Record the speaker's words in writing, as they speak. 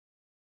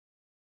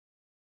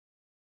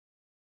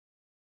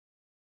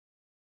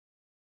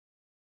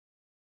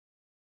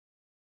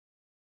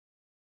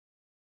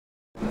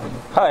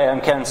Hi,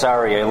 I'm Ken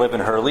Saari. I live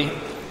in Hurley.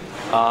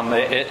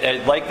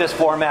 I like this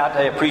format.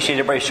 I appreciate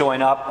everybody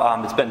showing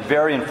up. It's been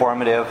very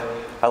informative.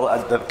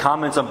 The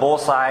comments on both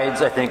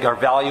sides, I think, are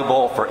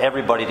valuable for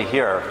everybody to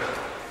hear.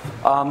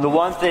 The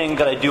one thing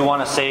that I do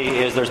want to say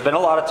is there's been a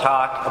lot of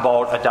talk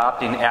about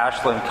adopting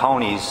Ashland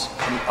County's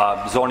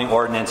zoning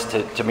ordinance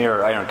to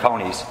mirror Iron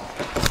County's.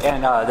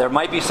 And there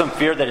might be some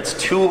fear that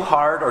it's too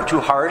hard or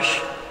too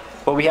harsh,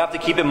 but we have to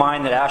keep in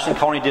mind that Ashland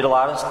County did a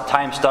lot of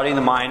time studying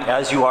the mine,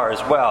 as you are as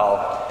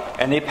well,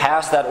 and they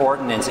passed that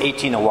ordinance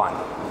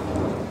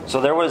 1801.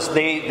 So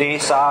they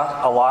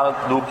saw a lot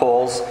of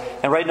loopholes,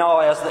 and right now,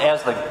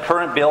 as the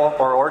current bill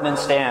or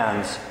ordinance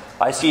stands,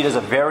 I see it as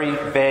a very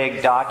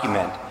vague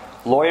document.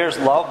 Lawyers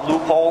love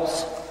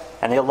loopholes,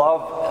 and they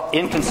love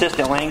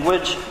inconsistent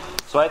language,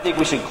 so I think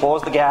we should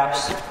close the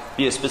gaps,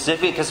 be as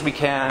specific as we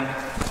can,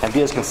 and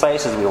be as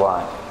concise as we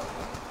want.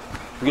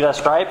 We're going to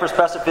strive for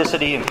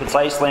specificity and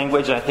concise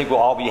language, and I think we'll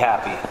all be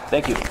happy.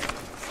 Thank you.